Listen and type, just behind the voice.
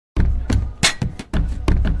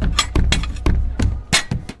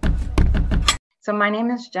So my name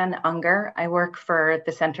is Jenn Unger. I work for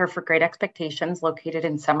the Center for Great Expectations located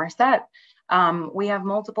in Somerset. We have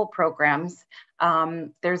multiple programs.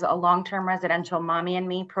 There's a long-term residential Mommy and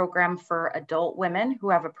Me program for adult women who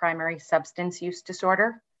have a primary substance use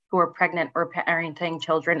disorder, who are pregnant or parenting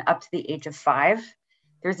children up to the age of 5.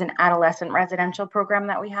 There's an adolescent residential program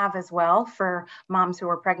that we have as well for moms who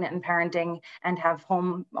are pregnant and parenting and have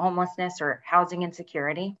homelessness or housing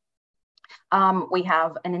insecurity. We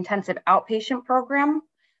have an intensive outpatient program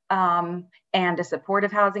and a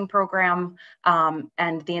supportive housing program.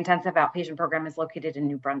 And the intensive outpatient program is located in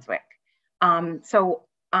New Brunswick. So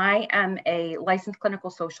I am a licensed clinical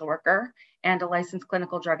social worker and a licensed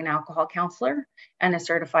clinical drug and alcohol counselor and a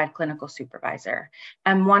certified clinical supervisor.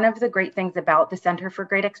 And one of the great things about the Center for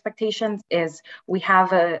Great Expectations is we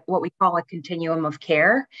have what we call a continuum of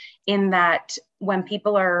care, in that when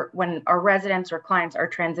our residents or clients are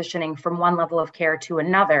transitioning from one level of care to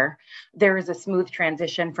another, there is a smooth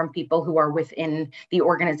transition from people who are within the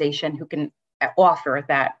organization who can offer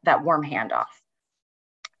that warm handoff.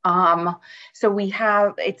 So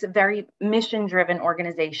it's a very mission-driven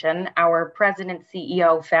organization. Our president,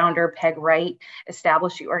 CEO, founder, Peg Wright,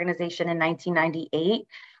 established the organization in 1998.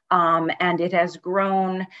 And it has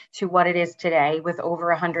grown to what it is today with over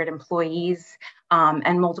 100 employees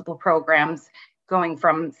and multiple programs going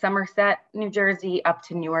from Somerset, New Jersey up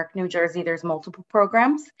to Newark, New Jersey. There's multiple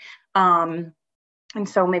programs. And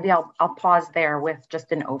so maybe I'll pause there with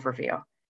just an overview.